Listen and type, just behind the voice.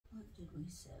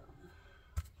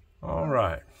All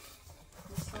right.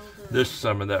 This is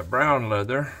some of that brown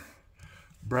leather,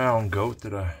 brown goat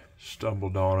that I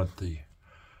stumbled on at the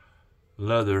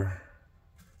leather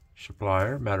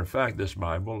supplier. Matter of fact, this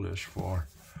Bible is for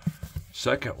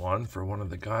second one for one of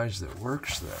the guys that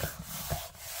works there.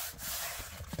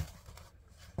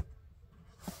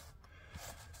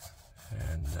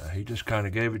 And he just kind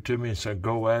of gave it to me and said,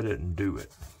 go at it and do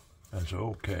it. I said,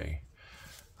 okay.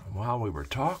 And while we were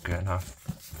talking, I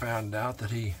found out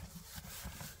that he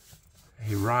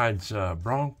rides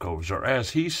Broncos, or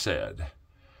as he said,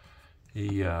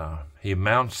 he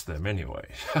mounts them anyway.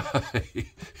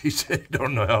 He said he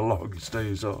don't know how long he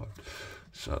stays on.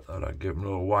 So I thought I'd give him a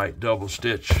little white double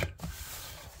stitch,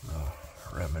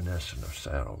 reminiscent of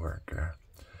saddle work there.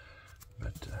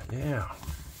 But yeah,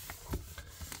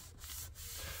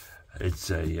 it's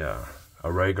a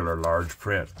regular large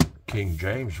print King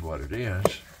James, what it is,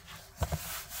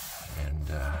 and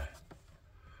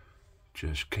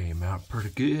just came out pretty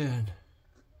good.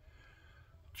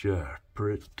 Just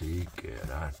pretty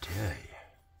good, I tell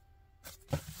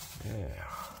you. Yeah.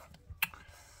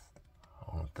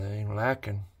 Only thing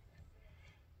lacking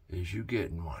is you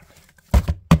getting one.